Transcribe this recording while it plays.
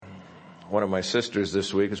one of my sisters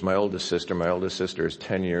this week. Is my oldest sister. My oldest sister is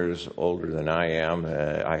 10 years older than I am.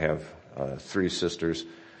 I have 3 sisters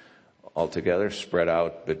altogether, spread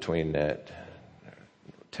out between that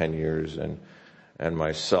 10 years and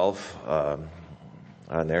myself on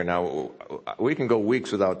there. Now, we can go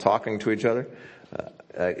weeks without talking to each other.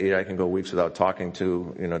 I can go weeks without talking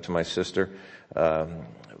to my sister.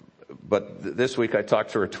 But this week I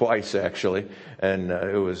talked to her twice, actually, and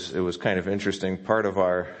it was kind of interesting. Part of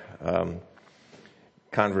our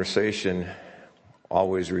conversation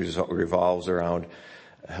always revolves around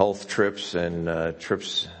health trips and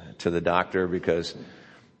trips to the doctor, because,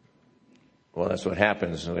 well, that's what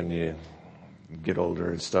happens when you get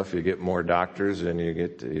older and stuff. You get more doctors, and you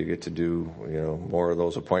get to do more of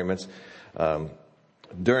those appointments.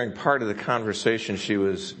 During part of the conversation, she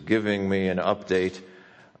was giving me an update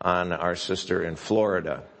on our sister in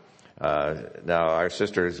Florida. Now, our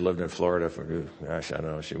sister has lived in Florida for, gosh, I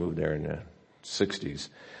don't know, she moved there in the 60s.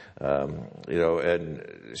 And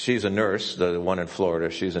she's a nurse, the one in Florida.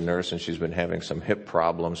 She's a nurse, and she's been having some hip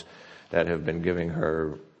problems that have been giving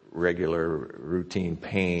her regular routine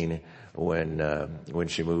pain when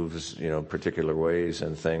she moves, particular ways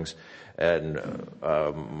and things. And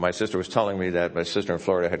my sister was telling me that my sister in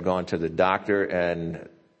Florida had gone to the doctor and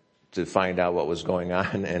to find out what was going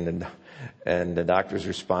on, and the doctor's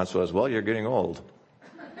response was, "Well, you're getting old."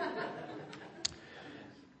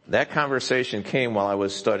 That conversation came while I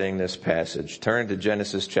was studying this passage. Turn to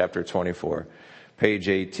Genesis chapter 24, page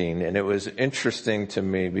 18, and it was interesting to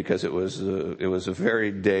me because it was a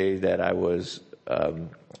very day that I was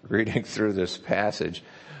reading through this passage,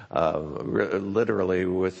 literally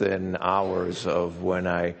within hours of when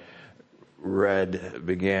I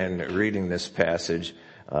began reading this passage.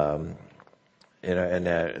 In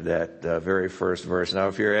that very first verse. Now,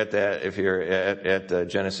 if you're at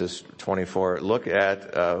Genesis 24, look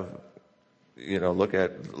at the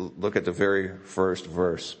very first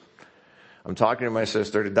verse. I'm talking to my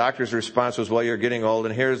sister. The doctor's response was, "Well, you're getting old."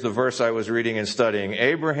 And here's the verse I was reading and studying.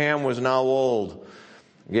 Abraham was now old,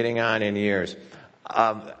 getting on in years.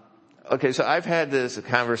 Okay, so I've had this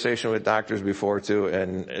conversation with doctors before too,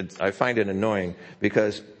 and I find it annoying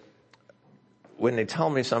because when they tell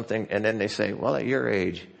me something and then they say, "Well, at your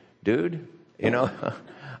age, dude,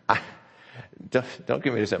 don't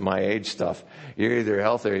give me this at my age stuff. You're either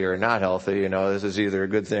healthy or you're not healthy. This is either a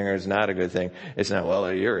good thing or it's not a good thing. It's not, well,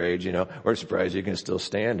 at your age, we're surprised you can still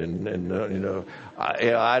stand I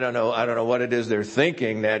don't know what it is they're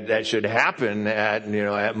thinking that should happen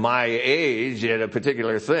at my age at a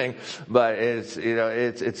particular thing, but it's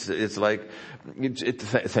like,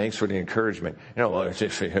 thanks for the encouragement.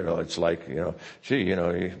 It's like, gee,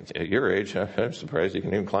 at your age, I'm surprised you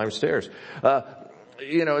can even climb stairs. Well,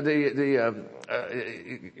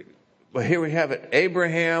 here we have it.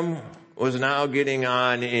 Abraham was now getting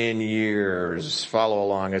on in years. Follow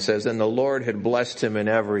along. It says, "And the Lord had blessed him in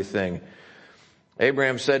everything.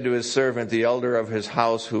 Abraham said to his servant, the elder of his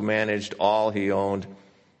house who managed all he owned,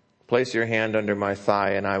 'Place your hand under my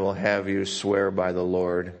thigh, and I will have you swear by the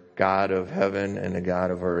Lord, God of heaven and the God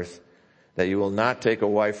of earth, that you will not take a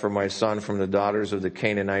wife for my son from the daughters of the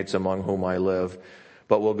Canaanites among whom I live,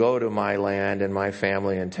 but will go to my land and my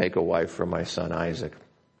family and take a wife for my son Isaac.'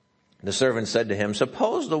 The servant said to him,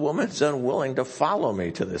 'Suppose the woman's unwilling to follow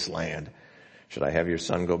me to this land. Should I have your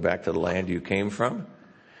son go back to the land you came from?'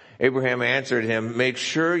 Abraham answered him, 'Make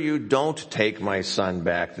sure you don't take my son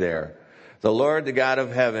back there. The Lord, the God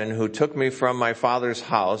of heaven, who took me from my father's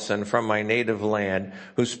house and from my native land,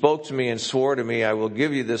 who spoke to me and swore to me, I will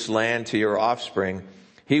give you this land to your offspring.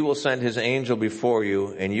 He will send his angel before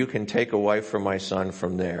you, and you can take a wife for my son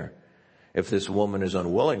from there. If this woman is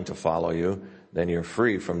unwilling to follow you, then you're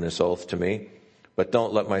free from this oath to me, but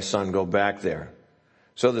don't let my son go back there.'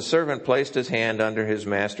 So the servant placed his hand under his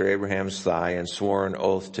master Abraham's thigh and swore an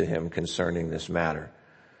oath to him concerning this matter.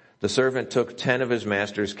 The servant took 10 of his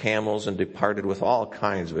master's camels and departed with all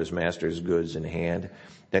kinds of his master's goods in hand.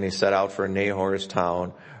 Then he set out for Nahor's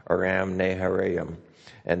town, Aram Naharaim.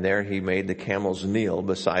 And there he made the camels kneel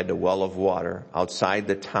beside the well of water outside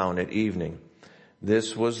the town at evening.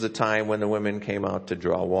 This was the time when the women came out to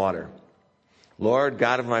draw water. 'Lord,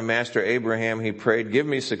 God of my master Abraham,' he prayed, 'give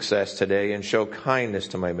me success today and show kindness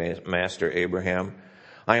to my master Abraham.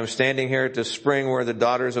 I am standing here at the spring where the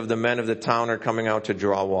daughters of the men of the town are coming out to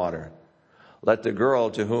draw water. Let the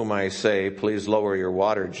girl to whom I say, please lower your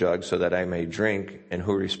water jug so that I may drink, and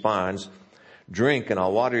who responds, drink and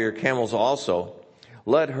I'll water your camels also,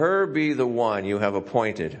 let her be the one you have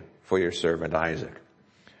appointed for your servant Isaac.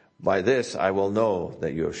 By this I will know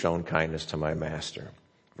that you have shown kindness to my master.'"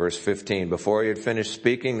 Verse 15, before he had finished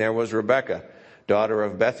speaking, there was Rebekah, daughter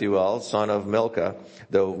of Bethuel, son of Milcah,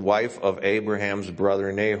 the wife of Abraham's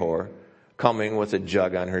brother Nahor, coming with a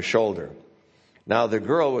jug on her shoulder. Now the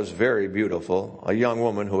girl was very beautiful, a young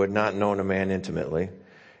woman who had not known a man intimately.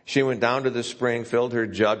 She went down to the spring, filled her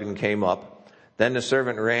jug, and came up. Then the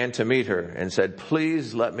servant ran to meet her and said,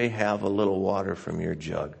 "Please let me have a little water from your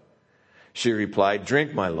jug." She replied,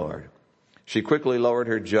 "Drink, my lord." She quickly lowered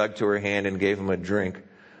her jug to her hand and gave him a drink.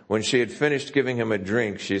 When she had finished giving him a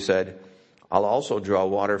drink, she said, "I'll also draw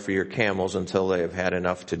water for your camels until they have had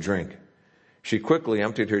enough to drink." She quickly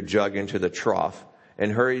emptied her jug into the trough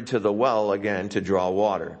and hurried to the well again to draw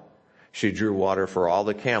water. She drew water for all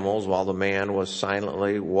the camels while the man was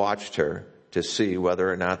silently watched her to see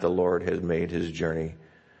whether or not the Lord had made his journey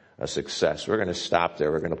a success. We're going to stop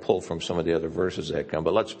there. We're going to pull from some of the other verses that come,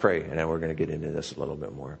 but let's pray, and then we're going to get into this a little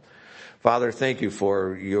bit more. Father, thank you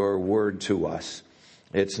for your word to us.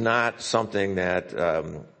 It's not something that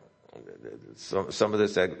some of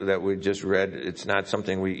this that we just read, it's not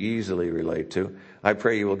something we easily relate to. I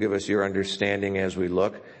pray you will give us your understanding as we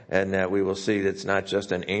look, and that we will see that it's not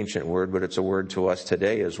just an ancient word, but it's a word to us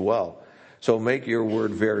today as well. So make your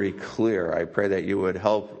word very clear. I pray that you would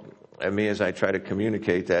help me as I try to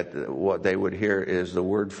communicate that what they would hear is the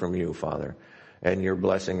word from you, Father, and your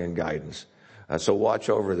blessing and guidance. So watch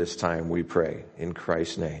over this time, we pray, in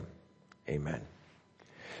Christ's name. Amen.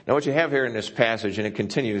 Now what you have here in this passage, and it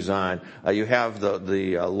continues on, you have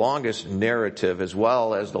the longest narrative as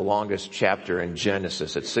well as the longest chapter in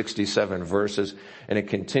Genesis. It's 67 verses, and it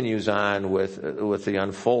continues on with the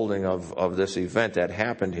unfolding of this event that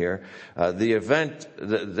happened here. The event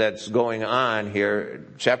that's going on here,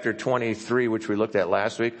 chapter 23, which we looked at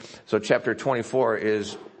last week. So chapter 24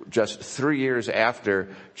 is just 3 years after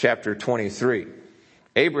chapter 23.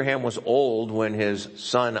 Abraham was old when his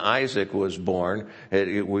son Isaac was born.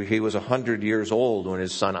 He was 100 years old when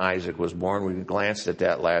his son Isaac was born. We glanced at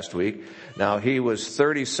that last week. Now he was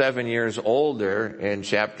 37 years older in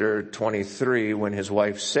chapter 23 when his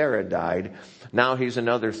wife Sarah died. Now he's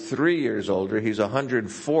another 3 years older. He's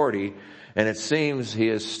 140. And it seems he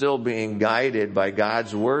is still being guided by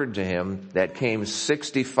God's word to him that came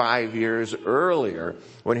 65 years earlier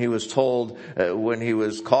when he was told, when he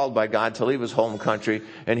was called by God to leave his home country,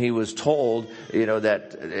 and he was told,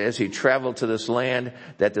 that as he traveled to this land,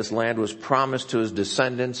 that this land was promised to his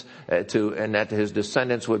descendants, and that his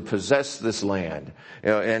descendants would possess this land.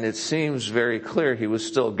 And it seems very clear he was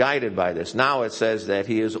still guided by this. Now it says that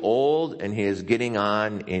he is old and he is getting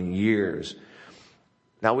on in years.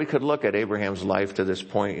 Now we could look at Abraham's life to this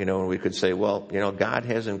point, and we could say, well, God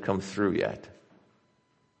hasn't come through yet.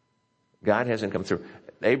 God hasn't come through.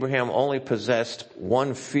 Abraham only possessed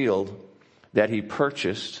one field that he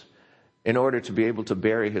purchased in order to be able to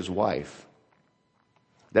bury his wife.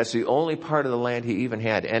 That's the only part of the land he even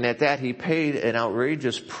had. And at that, he paid an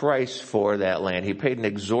outrageous price for that land. He paid an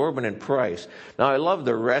exorbitant price. Now, I love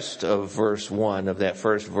the rest of verse 1 of that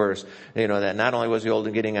first verse. That not only was he old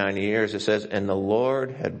and getting on in years, it says, and the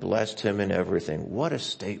Lord had blessed him in everything. What a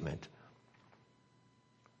statement.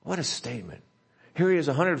 What a statement. Here he is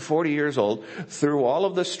 140 years old, through all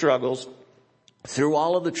of the struggles, through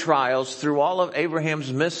all of the trials, through all of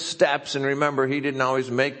Abraham's missteps. And remember, he didn't always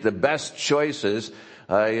make the best choices.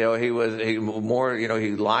 He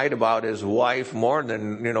lied about his wife more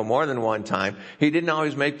than one time. He didn't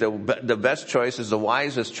always make the best choices, the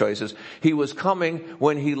wisest choices. He was coming,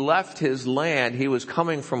 when he left his land, he was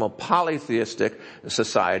coming from a polytheistic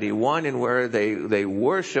society, one in where they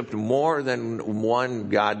worshiped more than one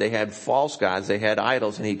God. They had false gods, they had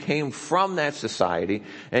idols, and he came from that society,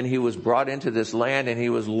 and he was brought into this land, and he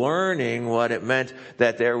was learning what it meant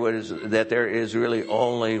that there is really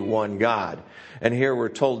only one God. And here we're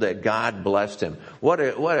told that God blessed him. What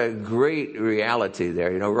a great reality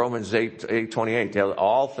there. Romans 8:28,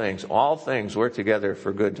 all things work together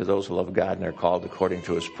for good to those who love God and are called according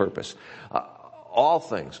to his purpose. All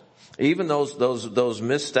things. Even those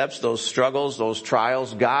missteps, those struggles, those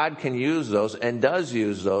trials, God can use those and does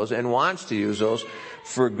use those and wants to use those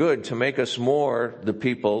for good to make us more the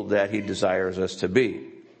people that he desires us to be.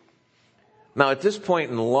 Now, at this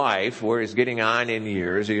point in life, where he's getting on in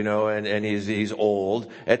years, and he's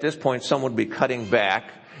old, at this point, some would be cutting back,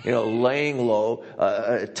 laying low,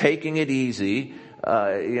 taking it easy.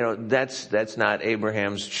 That's not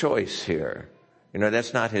Abraham's choice here.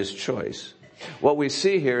 That's not his choice. What we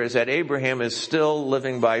see here is that Abraham is still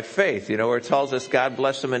living by faith. Where it tells us God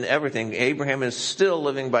blessed him in everything. Abraham is still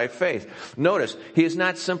living by faith. Notice, he is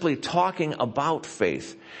not simply talking about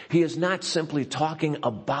faith. He is not simply talking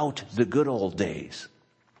about the good old days.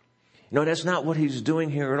 That's not what he's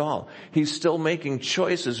doing here at all. He's still making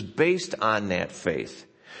choices based on that faith.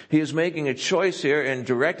 He is making a choice here and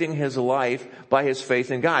directing his life by his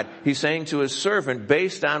faith in God. He's saying to his servant,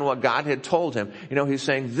 based on what God had told him, he's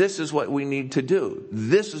saying, this is what we need to do.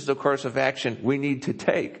 This is the course of action we need to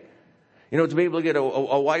take. To be able to get a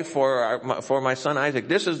wife for my son Isaac,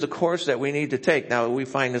 this is the course that we need to take. Now, we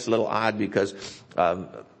find this a little odd because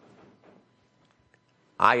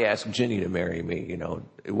I asked Ginny to marry me.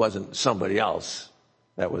 It wasn't somebody else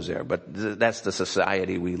that was there. But that's the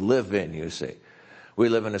society we live in, you see. We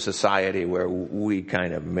live in a society where we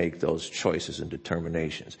kind of make those choices and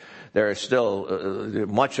determinations. There are still,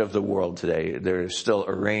 much of the world today, there are still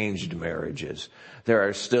arranged marriages. There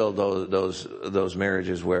are still those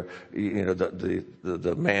marriages where,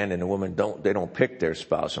 the man and the woman they don't pick their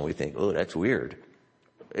spouse, and we think, oh, that's weird.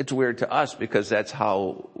 It's weird to us because that's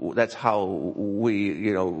how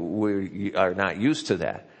we are not used to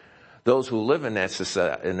that. Those who live in that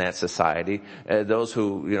society, those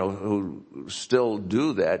who still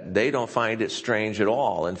do that, they don't find it strange at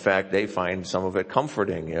all. In fact, they find some of it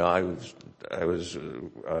comforting. I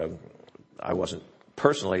wasn't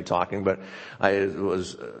personally talking, but I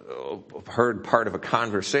was heard part of a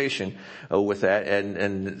conversation with that,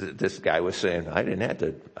 and this guy was saying, I didn't have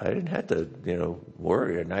to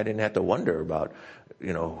worry, and I didn't have to wonder about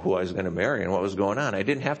who I was going to marry and what was going on. I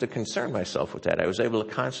didn't have to concern myself with that. I was able to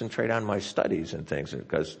concentrate on my studies and things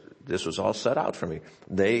because this was all set out for me.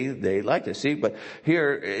 They liked it. See, but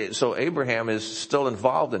here, so Abraham is still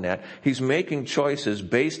involved in that. He's making choices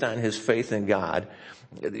based on his faith in God.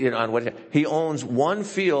 On what he owns, one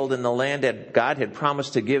field in the land that God had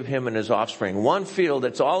promised to give him and his offspring. One field,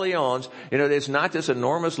 that's all he owns. It's not this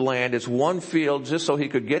enormous land. It's one field just so he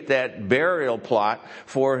could get that burial plot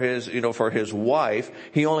for his wife.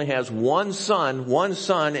 He only has one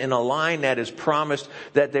son in a line that is promised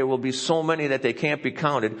that there will be so many that they can't be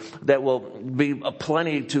counted, that will be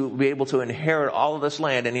plenty to be able to inherit all of this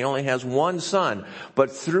land. And he only has one son.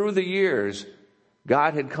 But through the years,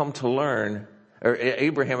 Abraham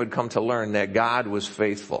had come to learn that God was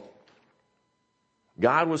faithful.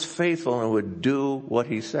 God was faithful and would do what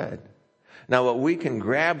he said. Now, what we can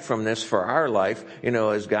grab from this for our life,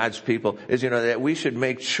 as God's people, is, that we should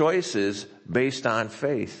make choices based on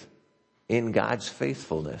faith in God's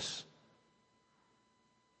faithfulness.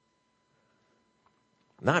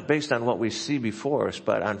 Not based on what we see before us,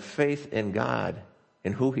 but on faith in God,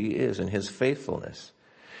 in who he is and his faithfulness.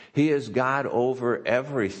 He is God over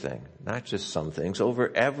everything, not just some things,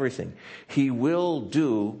 over everything. He will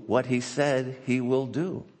do what he said he will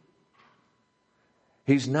do.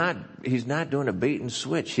 He's not doing a bait and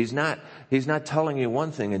switch. He's not telling you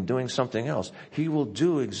one thing and doing something else. He will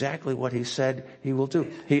do exactly what he said he will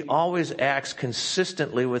do. He always acts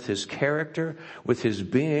consistently with his character, with his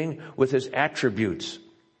being, with his attributes.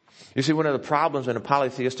 You see, one of the problems in a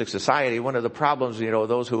polytheistic society, one of the problems,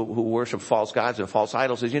 those who worship false gods and false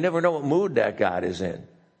idols, is you never know what mood that God is in.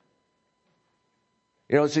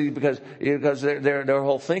 Because their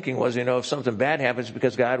whole thinking was, if something bad happens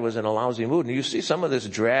because God was in a lousy mood. And you see some of this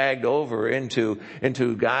dragged over into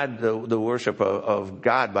God, the worship of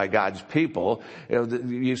God by God's people.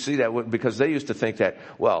 You see that because they used to think that,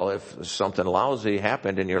 well, if something lousy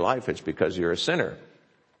happened in your life, it's because you're a sinner.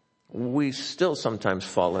 We still sometimes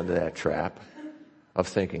fall into that trap of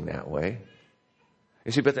thinking that way.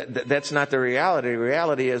 You see, but that's not the reality. The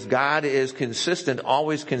reality is God is consistent,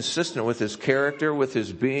 always consistent with his character, with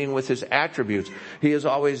his being, with his attributes. He is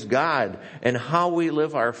always God. And how we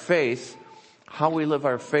live our faith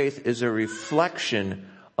is a reflection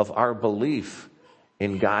of our belief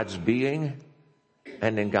in God's being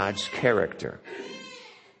and in God's character.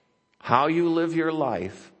 How you live your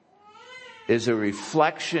life is a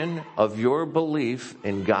reflection of your belief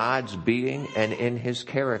in God's being and in his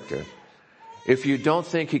character. If you don't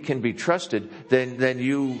think he can be trusted, then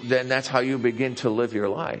that's how you begin to live your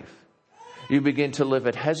life. You begin to live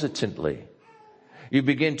it hesitantly. You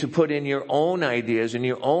begin to put in your own ideas and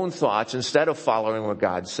your own thoughts instead of following what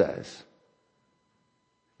God says.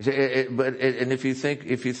 And if you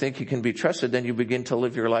think he can be trusted, then you begin to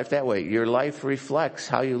live your life that way. Your life reflects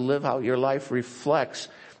how you live out your life reflects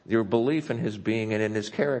your belief in his being and in his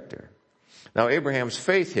character. Now, Abraham's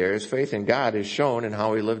faith here, his faith in God, is shown in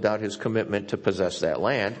how he lived out his commitment to possess that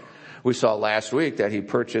land. We saw last week that he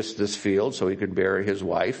purchased this field so he could bury his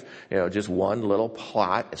wife, just one little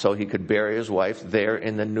plot so he could bury his wife there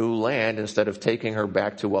in the new land instead of taking her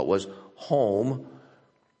back to what was home.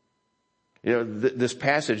 This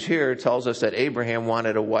passage here tells us that Abraham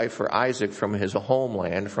wanted a wife for Isaac from his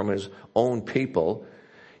homeland, from his own people.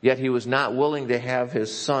 Yet he was not willing to have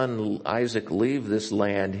his son Isaac leave this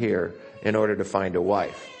land here in order to find a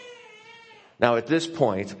wife. Now at this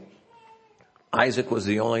point, Isaac was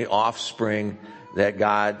the only offspring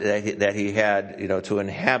that he had, to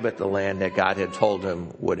inhabit the land that God had told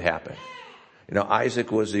him would happen.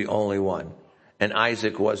 Isaac was the only one, and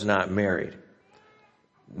Isaac was not married.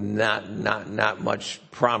 Not much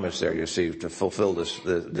promise there, you see, to fulfill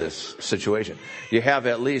this situation. You have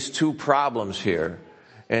at least two problems here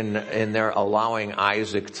in their allowing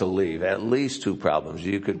Isaac to leave. At least two problems.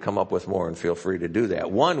 You could come up with more, and feel free to do that.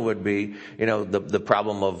 One would be, the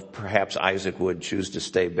problem of perhaps Isaac would choose to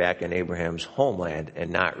stay back in Abraham's homeland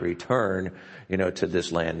and not return, to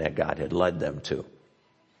this land that God had led them to.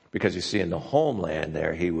 Because you see, in the homeland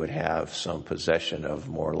there, he would have some possession of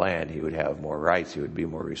more land. He would have more rights. He would be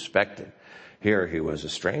more respected. Here, he was a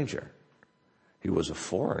stranger. He was a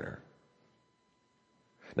foreigner.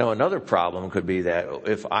 Now, another problem could be that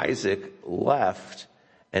if Isaac left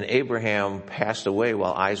and Abraham passed away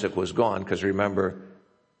while Isaac was gone, because remember,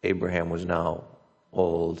 Abraham was now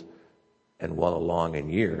old and well along in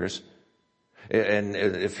years. And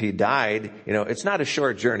if he died, it's not a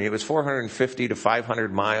short journey. It was 450 to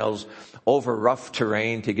 500 miles over rough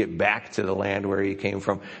terrain to get back to the land where he came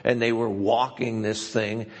from. And they were walking this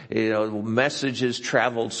thing. Messages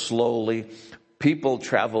traveled slowly. People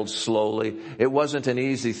traveled slowly. It wasn't an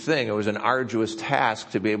easy thing. It was an arduous task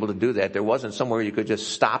to be able to do that. There wasn't somewhere you could just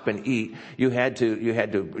stop and eat. You had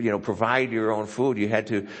to, provide your own food. You had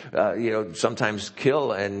to, sometimes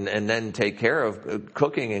kill and then take care of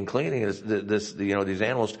cooking and cleaning these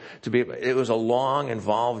animals it was a long,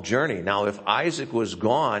 involved journey. Now, if Isaac was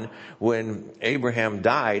gone when Abraham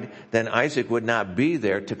died, then Isaac would not be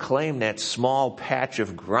there to claim that small patch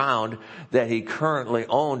of ground that he currently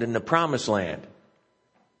owned in the promised land.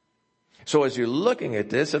 So as you're looking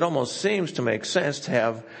at this, it almost seems to make sense to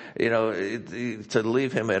have, to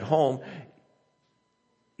leave him at home.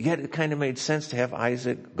 Yet it kind of made sense to have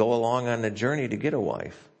Isaac go along on the journey to get a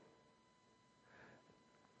wife.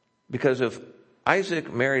 Because if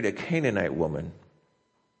Isaac married a Canaanite woman,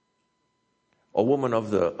 a woman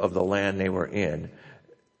of the land they were in,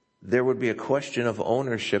 there would be a question of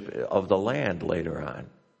ownership of the land later on.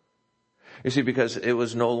 You see, because there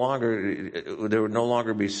would no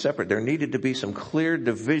longer be separate. There needed to be some clear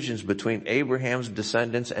divisions between Abraham's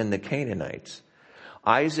descendants and the Canaanites.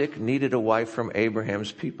 Isaac needed a wife from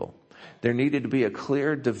Abraham's people. There needed to be a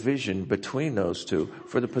clear division between those two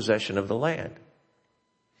for the possession of the land.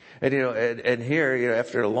 And and here,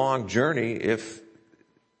 after a long journey, if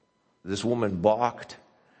this woman balked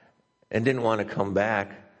and didn't want to come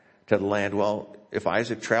back to the land, well, if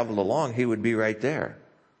Isaac traveled along, he would be right there.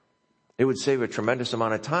 It would save a tremendous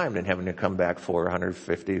amount of time than having to come back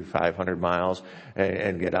 450, 500 miles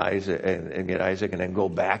and get Isaac and then go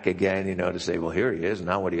back again, to say, well, here he is.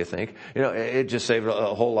 Now what do you think? It just saved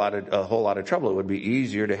a whole lot of trouble. It would be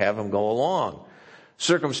easier to have him go along.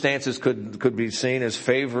 Circumstances could be seen as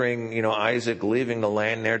favoring, Isaac leaving the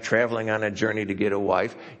land there, traveling on a journey to get a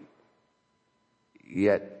wife.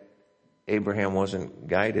 Yet Abraham wasn't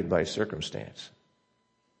guided by circumstance.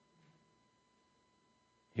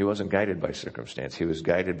 He wasn't guided by circumstance. He was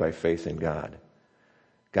guided by faith in God.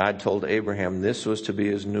 God told Abraham this was to be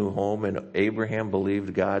his new home, and Abraham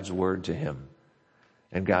believed God's word to him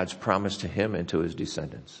and God's promise to him and to his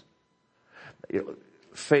descendants.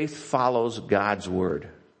 Faith follows God's word,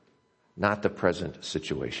 not the present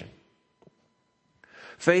situation.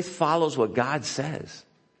 Faith follows what God says,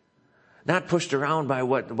 not pushed around by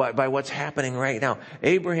what's happening right now.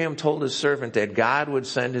 Abraham told his servant that God would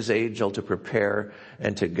send his angel to prepare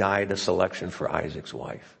and to guide a selection for Isaac's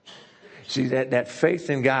wife. See, that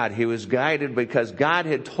faith in God, he was guided because God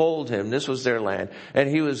had told him this was their land,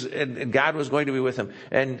 and God was going to be with him.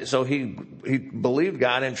 And so he believed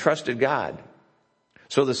God and trusted God.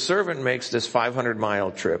 So the servant makes this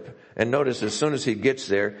 500-mile trip, and notice as soon as he gets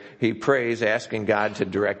there, he prays, asking God to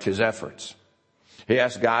direct his efforts. He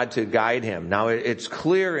asked God to guide him. Now, it's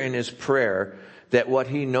clear in his prayer that what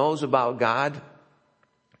he knows about God,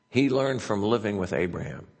 he learned from living with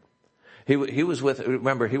Abraham. He was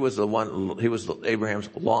Abraham's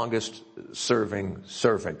longest serving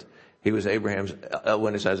servant. He was Abraham's,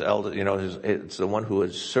 when it says elder, it's the one who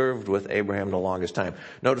has served with Abraham the longest time.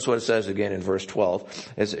 Notice what it says again in verse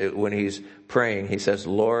 12. When he's praying, he says,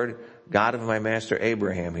 Lord, God of my master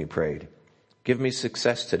Abraham, he prayed, give me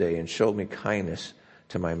success today and show kindness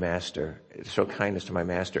to my master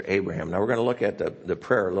Abraham. Now we're going to look at the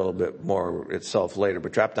prayer a little bit more itself later,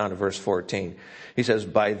 but drop down to verse 14. He says,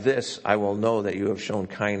 by this I will know that you have shown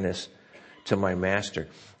kindness to my master.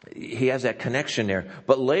 He has that connection there.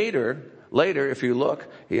 But later, Later, if you look,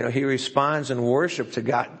 he responds in worship to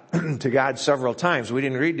God, to God several times. We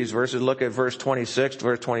didn't read these verses. Look at verse 26,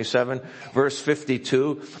 verse 27, verse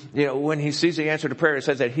 52. When he sees the answer to prayer, it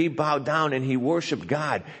says that he bowed down and he worshiped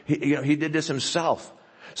God. He did this himself.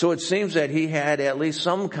 So it seems that he had at least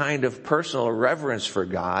some kind of personal reverence for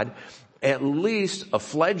God, at least a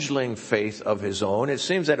fledgling faith of his own. It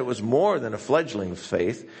seems that it was more than a fledgling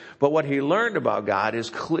faith, but what he learned about God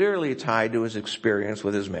is clearly tied to his experience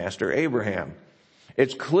with his master Abraham.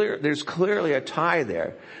 It's clear, there's clearly a tie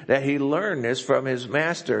there, that he learned this from his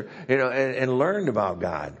master, and learned about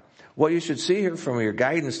God. What you should see here from your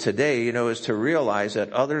guidance today, is to realize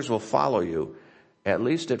that others will follow you, at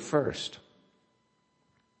least at first.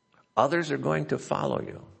 Others are going to follow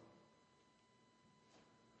you.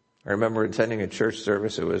 I remember attending a church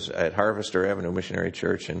service. It was at Harvester Avenue Missionary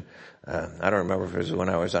Church, and I don't remember if it was when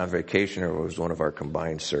I was on vacation or it was one of our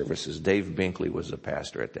combined services. Dave Binkley was the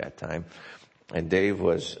pastor at that time, and Dave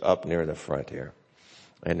was up near the front here.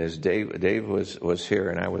 And as Dave was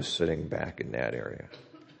here, and I was sitting back in that area.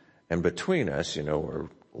 And between us, were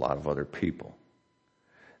a lot of other people.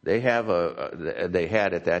 They had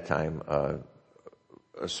at that time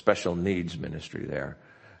a special needs ministry there,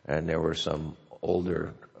 and there were some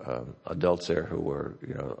older adults there who were,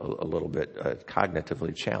 a little bit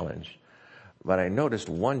cognitively challenged. But I noticed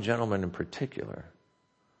one gentleman in particular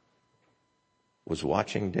was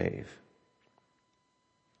watching Dave.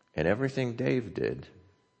 And everything Dave did,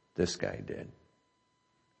 this guy did.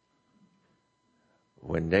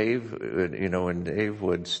 When Dave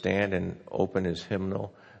would stand and open his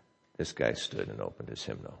hymnal, this guy stood and opened his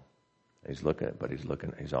hymnal. He's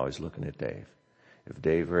always looking at Dave. If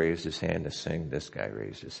Dave raised his hand to sing, this guy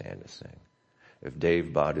raised his hand to sing. If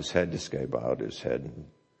Dave bowed his head, this guy bowed his head and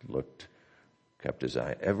kept his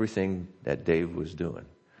eye. Everything that Dave was doing,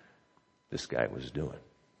 this guy was doing.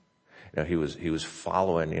 He was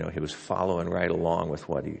following right along with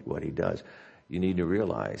what he does. You need to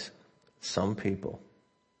realize some people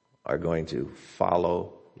are going to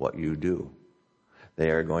follow what you do.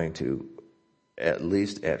 They are going to, at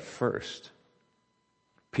least at first,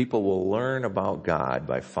 people will learn about God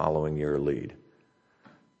by following your lead.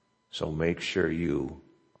 So make sure you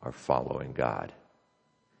are following God.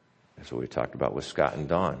 That's what we talked about with Scott and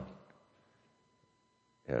Dawn.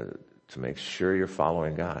 To make sure you're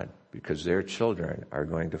following God, because their children are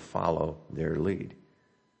going to follow their lead.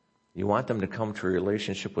 You want them to come to a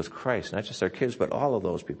relationship with Christ, not just their kids, but all of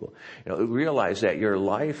those people. Realize that your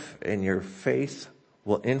life and your faith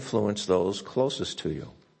will influence those closest to you.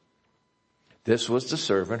 This was the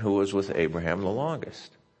servant who was with Abraham the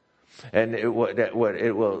longest. And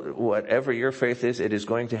whatever your faith is, it is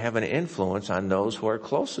going to have an influence on those who are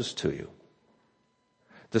closest to you.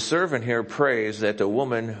 The servant here prays that the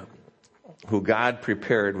woman who God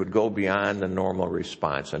prepared would go beyond the normal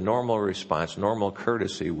response. A normal response, normal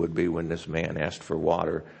courtesy would be when this man asked for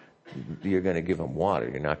water, you're going to give him water.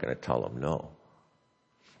 You're not going to tell him no.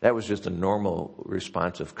 That was just a normal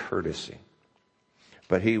response of courtesy.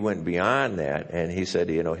 But he went beyond that, and he said,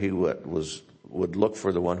 he would look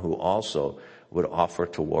for the one who also would offer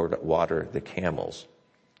to water the camels.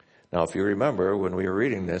 Now, if you remember, when we were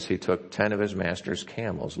reading this, he took 10 of his master's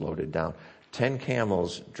camels loaded down. 10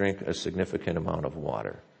 camels drink a significant amount of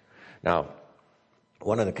water. Now,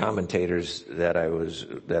 one of the commentators that I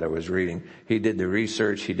was reading, he did the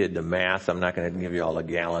research, he did the math. I'm not going to give you all the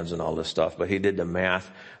gallons and all this stuff, but he did the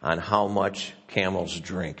math on how much camels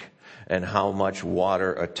drink and how much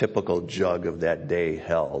water a typical jug of that day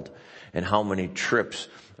held, and how many trips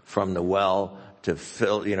from the well to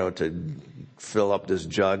fill up this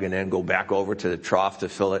jug and then go back over to the trough to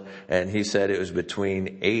fill it. And he said it was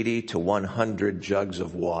between 80 to 100 jugs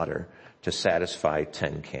of water to satisfy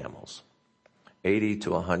 10 camels. 80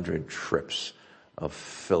 to 100 trips of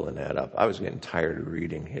filling that up. I was getting tired of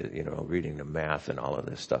reading the math and all of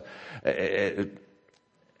this stuff.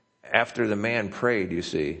 After the man prayed, you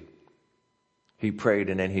see, he prayed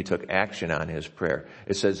and then he took action on his prayer.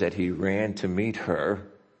 It says that he ran to meet her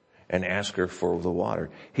and ask her for the water.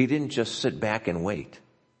 He didn't just sit back and wait.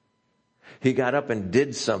 He got up and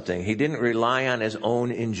did something. He didn't rely on his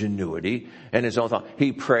own ingenuity and his own thought.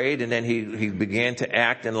 He prayed and then he began to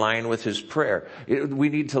act in line with his prayer. We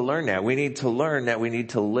need to learn that. We need to learn that we need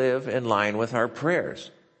to live in line with our prayers.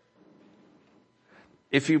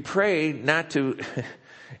 If you pray not to,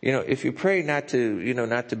 not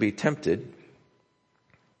to be tempted,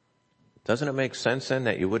 doesn't it make sense then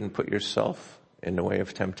that you wouldn't put yourself in the way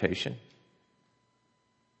of temptation?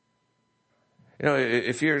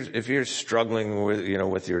 if you're struggling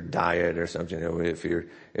with your diet or something, if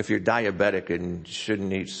you're diabetic and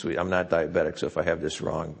shouldn't eat sweet, I'm not diabetic, so if I have this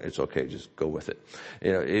wrong, it's okay, just go with it.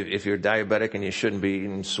 If you're diabetic and you shouldn't be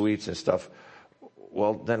eating sweets and stuff,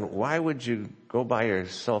 well, then why would you go buy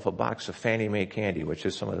yourself a box of Fannie Mae candy, which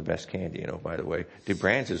is some of the best candy, by the way.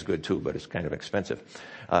 DeBrand's is good too, but it's kind of expensive.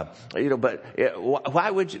 Why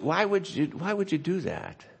would you do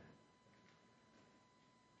that?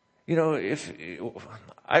 If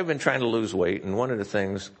I've been trying to lose weight, and one of the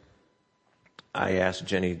things I asked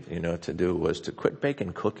Jenny, to do was to quit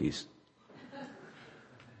baking cookies.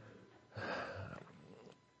 I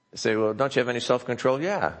say, well, don't you have any self-control?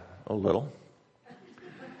 Yeah, a little.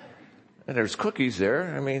 And there's cookies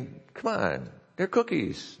there. I mean, come on. They're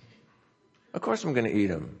cookies. Of course I'm going to eat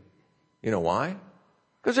them. You know why?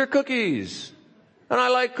 Because they're cookies. And I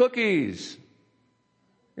like cookies.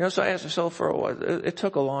 So I asked myself for a while. It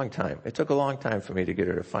took a long time. It took a long time for me to get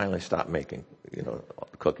her to finally stop making,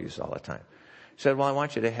 cookies all the time. She said, well, I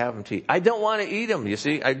want you to have them to eat. I don't want to eat them, you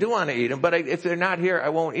see. I do want to eat them, but if they're not here, I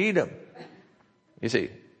won't eat them. You see.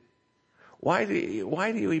 Why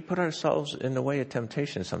do we put ourselves in the way of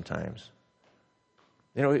temptation sometimes?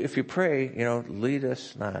 If you pray, lead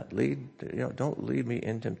us not. Don't lead me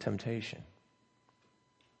into temptation.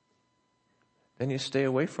 Then you stay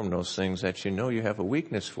away from those things that you have a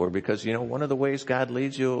weakness for, because one of the ways God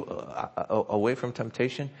leads you away from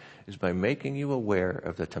temptation is by making you aware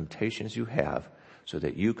of the temptations you have, so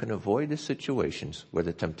that you can avoid the situations where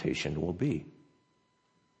the temptation will be.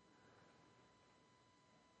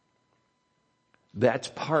 That's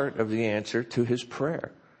part of the answer to his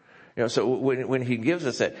prayer. So when he gives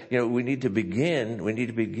us that, we need to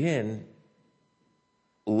begin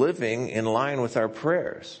living in line with our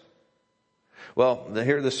prayers. Well,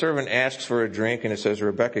 here the servant asks for a drink, and it says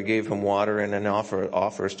Rebekah gave him water, and then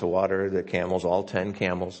offers to water the camels, all 10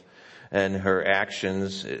 camels, and her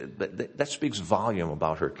actions. That speaks volume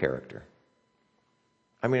about her character.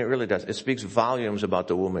 I mean, it really does. It speaks volumes about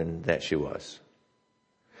the woman that she was.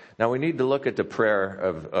 Now we need to look at the prayer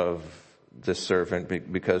of this servant,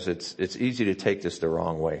 because it's easy to take this the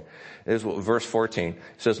wrong way. This is verse 14. It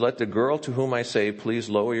says, let the girl to whom I say, please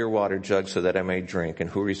lower your water jug so that I may drink, and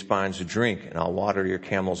who responds, drink, and I'll water your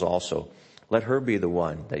camels also. Let her be the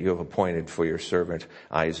one that you have appointed for your servant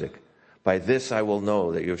Isaac. By this I will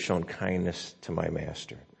know that you have shown kindness to my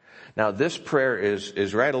master. Now this prayer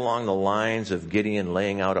is right along the lines of Gideon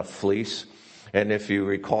laying out a fleece. And if you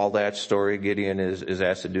recall that story, Gideon is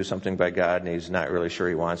asked to do something by God, and he's not really sure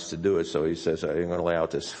he wants to do it. So he says, I'm going to lay out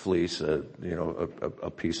this fleece, a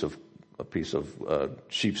piece of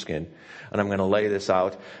sheepskin, and I'm going to lay this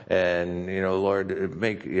out. And, Lord,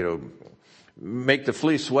 make the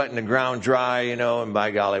fleece wet and the ground dry, and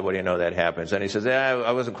by golly, what do you know, that happens. And he says,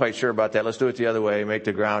 I wasn't quite sure about that. Let's do it the other way. Make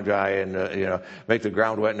the ground dry and, make the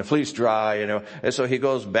ground wet and the fleece dry, And so he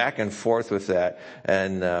goes back and forth with that.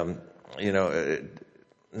 And,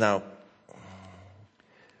 now,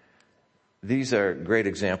 these are great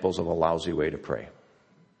examples of a lousy way to pray.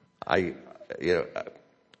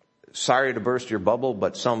 Sorry to burst your bubble,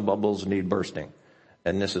 but some bubbles need bursting.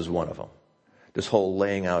 And this is one of them. This whole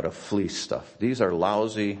laying out of fleece stuff. These are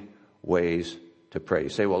lousy ways to pray. You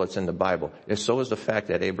say, well, it's in the Bible. And so is the fact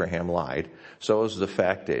that Abraham lied. So is the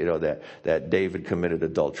fact that, that David committed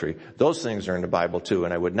adultery. Those things are in the Bible too,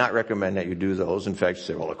 and I would not recommend that you do those. In fact, you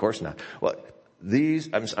say, well, of course not. Well,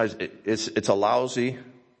 it's a lousy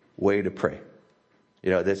way to pray.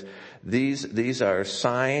 These are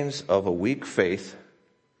signs of a weak faith.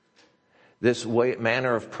 This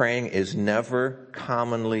manner of praying is never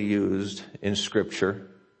commonly used in Scripture.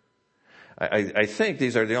 I think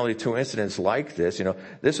these are the only two incidents like this.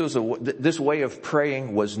 This way of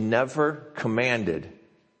praying was never commanded.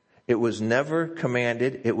 It was never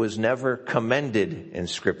commanded. It was never commended in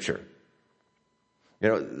Scripture.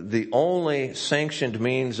 The only sanctioned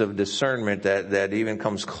means of discernment that even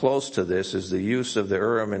comes close to this is the use of the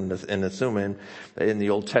Urim and the Thummim in the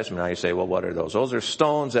Old Testament. Now you say, well, what are those? Those are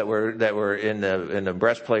stones that were in the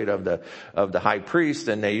breastplate of the high priest,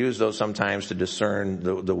 and they use those sometimes to discern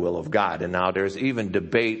the will of God. And now there's even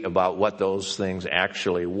debate about what those things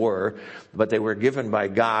actually were, but they were given by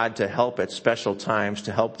God to help at special times,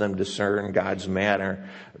 to help them discern God's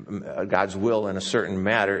will in a certain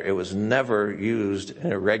matter. It was never used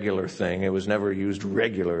in a regular thing. It was never used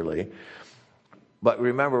regularly. But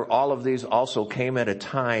remember, all of these also came at a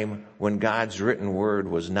time when God's written word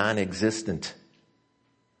was non-existent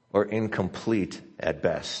or incomplete at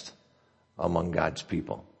best among God's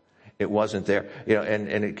people. It wasn't there, and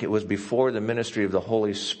it was before the ministry of the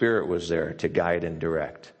Holy Spirit was there to guide and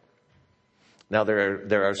direct. Now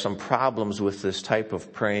there are some problems with this type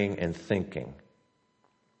of praying and thinking.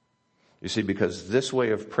 You see, because this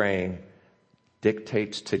way of praying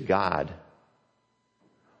dictates to God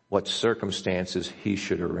what circumstances he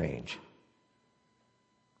should arrange.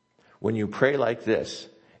 When you pray like this,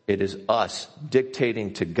 it is us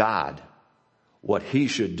dictating to God what he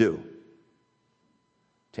should do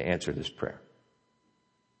to answer this prayer.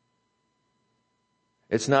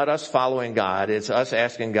 It's not us following God, it's us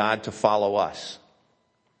asking God to follow us.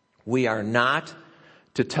 We are not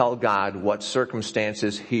to tell God what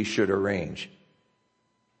circumstances he should arrange.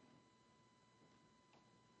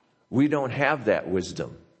 We don't have that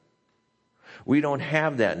wisdom. We don't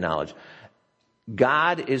have that knowledge.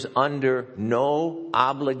 God is under no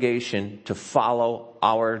obligation to follow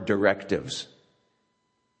our directives.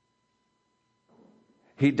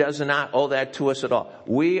 He does not owe that to us at all.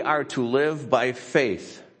 We are to live by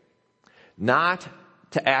faith, not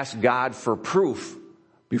to ask God for proof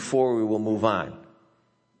before we will move on.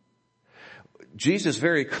 Jesus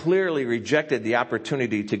very clearly rejected the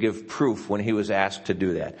opportunity to give proof when he was asked to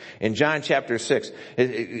do that. In John chapter 6,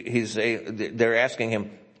 they're asking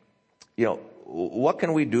him, what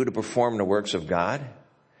can we do to perform the works of God?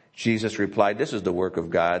 Jesus replied, this is the work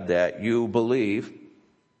of God, that you believe,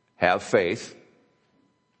 have faith,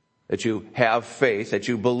 that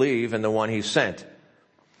you believe in the one he sent.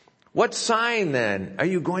 What sign then are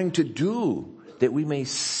you going to do that we may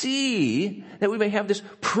see, that we may have this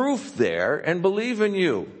proof there and believe in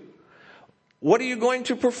you? What are you going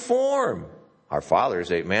to perform? Our fathers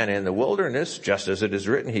ate manna in the wilderness, just as it is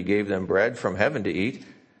written, he gave them bread from heaven to eat.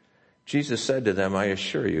 Jesus said to them, I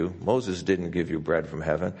assure you, Moses didn't give you bread from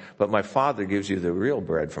heaven, but my Father gives you the real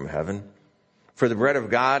bread from heaven. For the bread of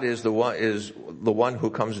God is the one who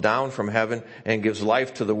comes down from heaven and gives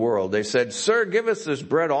life to the world. They said, Sir, give us this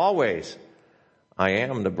bread always. I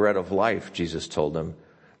am the bread of life, Jesus told them.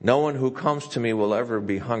 No one who comes to me will ever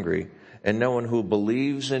be hungry, and no one who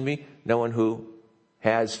believes in me, no one who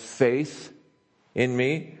has faith in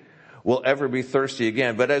me will ever be thirsty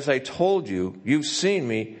again. But as I told you, you've seen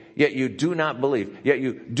me, yet you do not believe, yet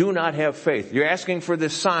you do not have faith. You're asking for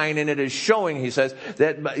this sign, and it is showing, he says,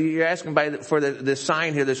 that you're asking for this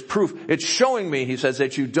sign here, this proof. It's showing me, he says,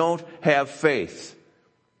 that you don't have faith.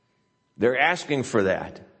 They're asking for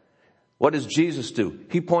that. What does Jesus do?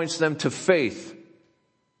 He points them to faith,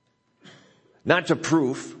 not to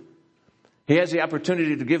proof. He has the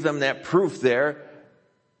opportunity to give them that proof there.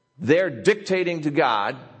 They're dictating to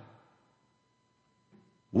God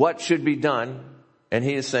what should be done, and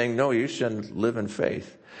he is saying, no, you shouldn't live in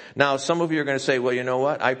faith. Now, some of you are going to say, well, you know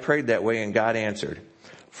what? I prayed that way and God answered.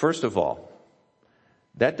 First of all,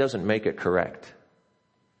 that doesn't make it correct.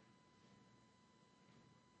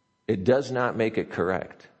 It does not make it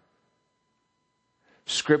correct.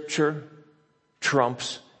 Scripture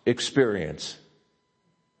trumps experience.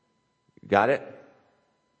 Got it?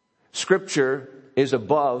 Scripture is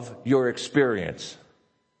above your experience.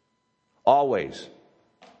 Always.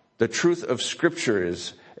 The truth of Scripture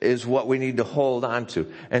is what we need to hold on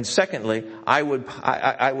to. And secondly, I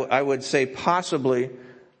would say possibly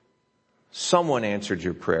someone answered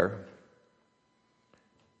your prayer,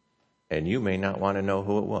 and you may not want to know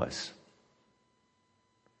who it was.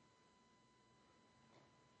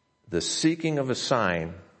 The seeking of a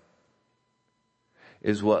sign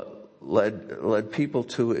is what led people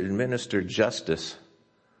to administer justice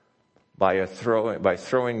by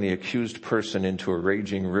throwing the accused person into a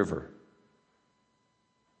raging river,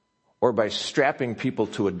 or by strapping people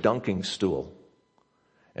to a dunking stool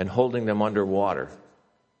and holding them underwater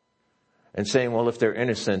and saying, well, if they're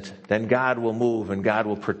innocent, then God will move and God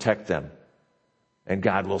will protect them and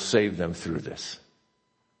God will save them through this.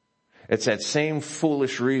 It's that same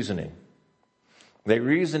foolish reasoning. They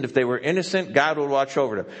reasoned if they were innocent, God would watch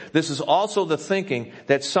over them. This is also the thinking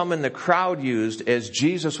that some in the crowd used as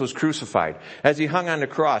Jesus was crucified. As he hung on the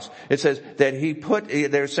cross, it says that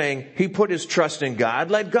they're saying he put his trust in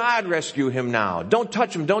God. Let God rescue him now. Don't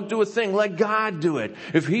touch him. Don't do a thing. Let God do it.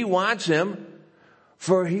 If he wants him,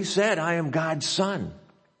 for he said, I am God's son.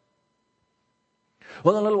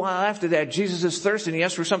 Well, a little while after that, Jesus is thirsty and he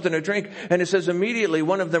asks for something to drink. And it says immediately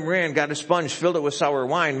one of them ran, got a sponge, filled it with sour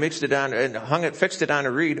wine, mixed it on and fixed it on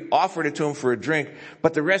a reed, offered it to him for a drink.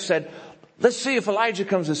 But the rest said, let's see if Elijah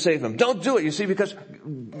comes to save him. Don't do it, you see, because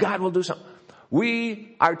God will do something.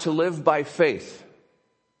 We are to live by faith.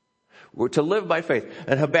 We're to live by faith.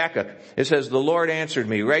 And Habakkuk, it says, the Lord answered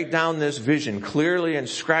me, write down this vision clearly and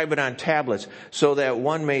inscribe it on tablets so that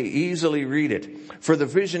one may easily read it. For the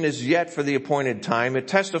vision is yet for the appointed time. It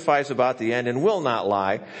testifies about the end and will not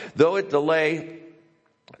lie. Though it delay,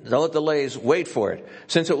 Don't let delays wait for it,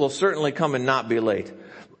 since it will certainly come and not be late.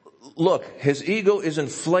 Look, his ego is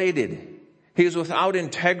inflated. He is without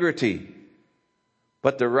integrity.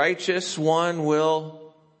 But the righteous one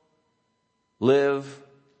will live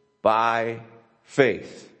by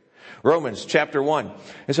faith. Romans chapter 1.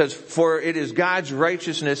 It says, for it is God's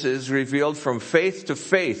righteousness is revealed from faith to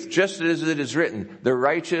faith, just as it is written, the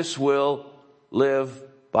righteous will live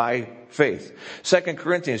by faith. 2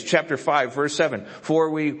 Corinthians chapter 5 verse 7. For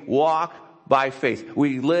we walk by faith.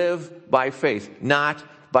 We live by faith, not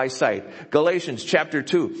by sight. Galatians chapter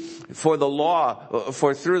 2. For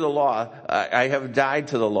through the law, I have died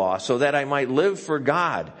to the law, so that I might live for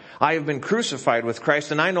God. I have been crucified with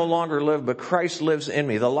Christ, and I no longer live, but Christ lives in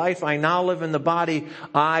me. The life I now live in the body,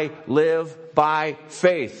 I live by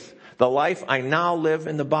faith. The life I now live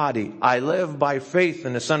in the body, I live by faith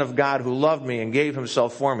in the Son of God who loved me and gave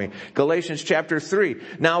himself for me. Galatians chapter 3.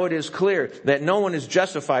 Now it is clear that no one is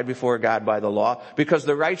justified before God by the law, because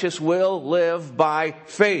the righteous will live by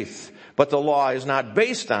faith. But the law is not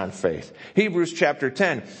based on faith. Hebrews chapter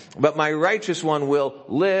 10. But my righteous one will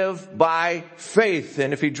live by faith.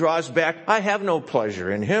 And if he draws back, I have no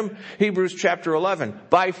pleasure in him. Hebrews chapter 11.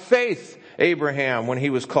 By faith, Abraham, when he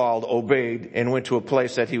was called, obeyed and went to a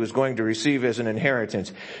place that he was going to receive as an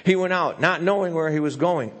inheritance. He went out, not knowing where he was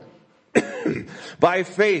going. By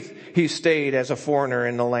faith, he stayed as a foreigner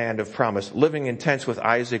in the land of promise, living in tents with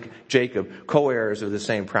Isaac, Jacob, co-heirs of the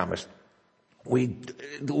same promise. We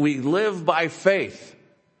live by faith.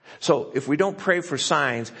 So if we don't pray for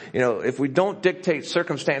signs, if we don't dictate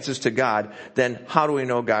circumstances to God, then how do we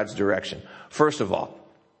know God's direction? First of all,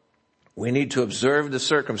 we need to observe the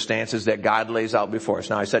circumstances that God lays out before us.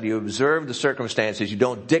 Now I said you observe the circumstances, you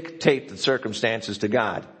don't dictate the circumstances to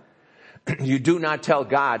God. You do not tell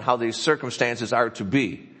God how these circumstances are to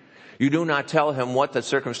be. You do not tell him what the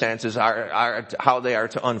circumstances are how they are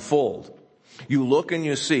to unfold. You look and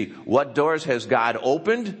you see, what doors has God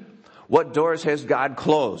opened? What doors has God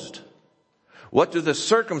closed? What do the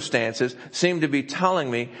circumstances seem to be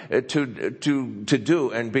telling me to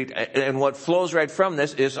do? And what flows right from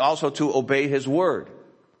this is also to obey his word.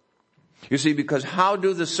 You see, because how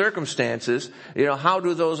do the circumstances, how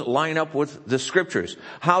do those line up with the scriptures?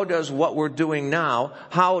 How does what we're doing now,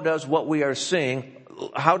 how does what we are seeing,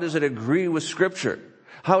 how does it agree with scripture?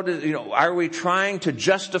 Are we trying to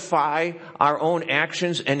justify our own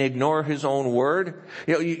actions and ignore his own word?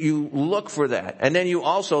 You look for that. And then you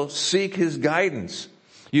also seek his guidance.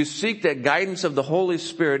 You seek that guidance of the Holy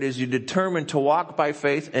Spirit as you determine to walk by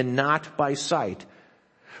faith and not by sight.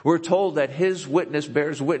 We're told that his spirit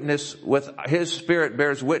bears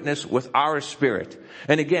witness with our spirit.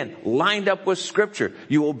 And again, lined up with scripture,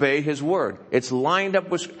 you obey his word. It's lined up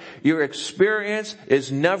with, your experience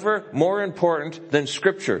is never more important than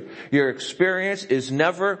scripture. Your experience is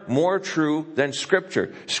never more true than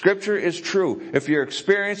scripture. Scripture is true. If your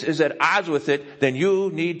experience is at odds with it, then you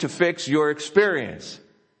need to fix your experience.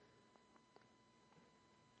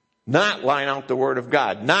 Not line out the word of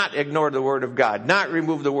God, not ignore the word of God, not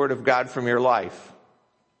remove the word of God from your life.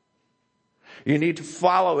 You need to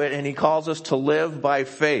follow it, and he calls us to live by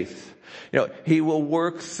faith. He will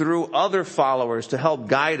work through other followers to help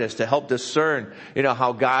guide us, to help discern,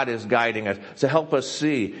 how God is guiding us, to help us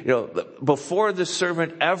see. Before the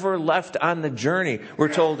servant ever left on the journey,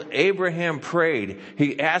 we're told Abraham prayed.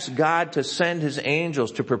 He asked God to send his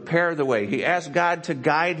angels to prepare the way. He asked God to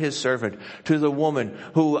guide his servant to the woman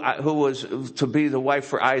who was to be the wife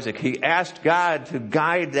for Isaac. He asked God to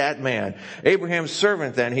guide that man. Abraham's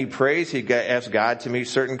servant then, he prays, he asked God to meet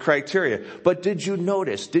certain criteria. But did you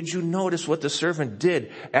notice what the servant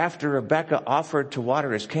did after Rebekah offered to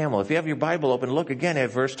water his camel? If you have your Bible open, look again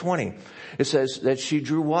at verse 20. It says that she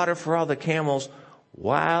drew water for all the camels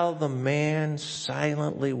while the man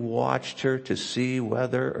silently watched her to see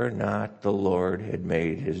whether or not the Lord had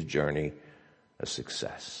made his journey a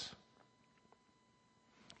success.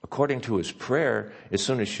 According to his prayer, as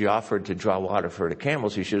soon as she offered to draw water for the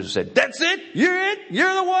camels, he should have said, "That's it,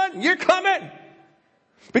 you're the one, you're coming."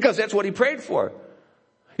 Because that's what he prayed for.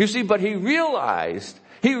 You see, but he realized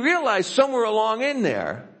somewhere along in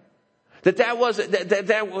there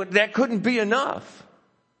that couldn't be enough.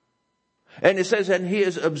 And it says, and he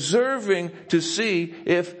is observing to see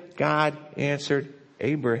if God answered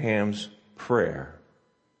Abraham's prayer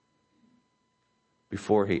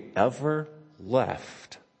before he ever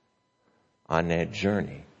left on that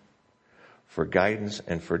journey for guidance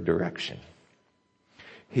and for direction.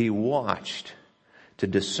 He watched to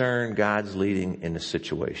discern God's leading in a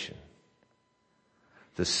situation.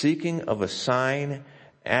 The seeking of a sign,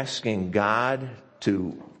 asking God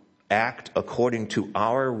to act according to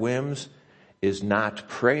our whims, is not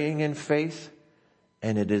praying in faith,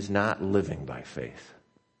 and it is not living by faith.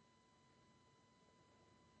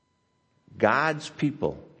 God's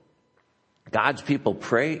people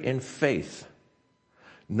pray in faith,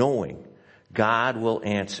 knowing God will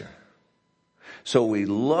answer. So we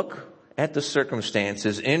look at the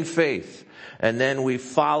circumstances in faith, and then we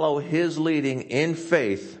follow His leading in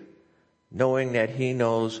faith, knowing that He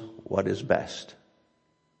knows what is best.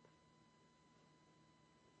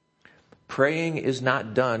 Praying is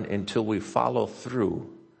not done until we follow through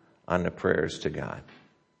on the prayers to God.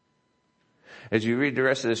 As you read the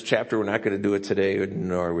rest of this chapter, we're not going to do it today,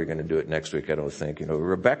 nor are we going to do it next week, I don't think.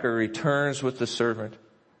 Rebecca returns with the servant.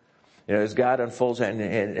 As God unfolds that,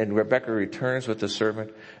 and Rebecca returns with the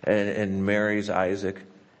servant and marries Isaac,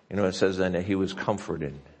 it says then that he was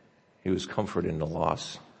comforted. He was comforted in the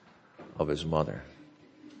loss of his mother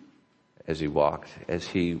as he walked, as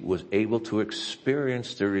he was able to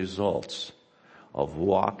experience the results of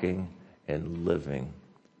walking and living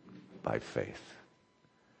by faith.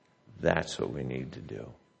 That's what we need to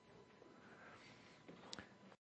do.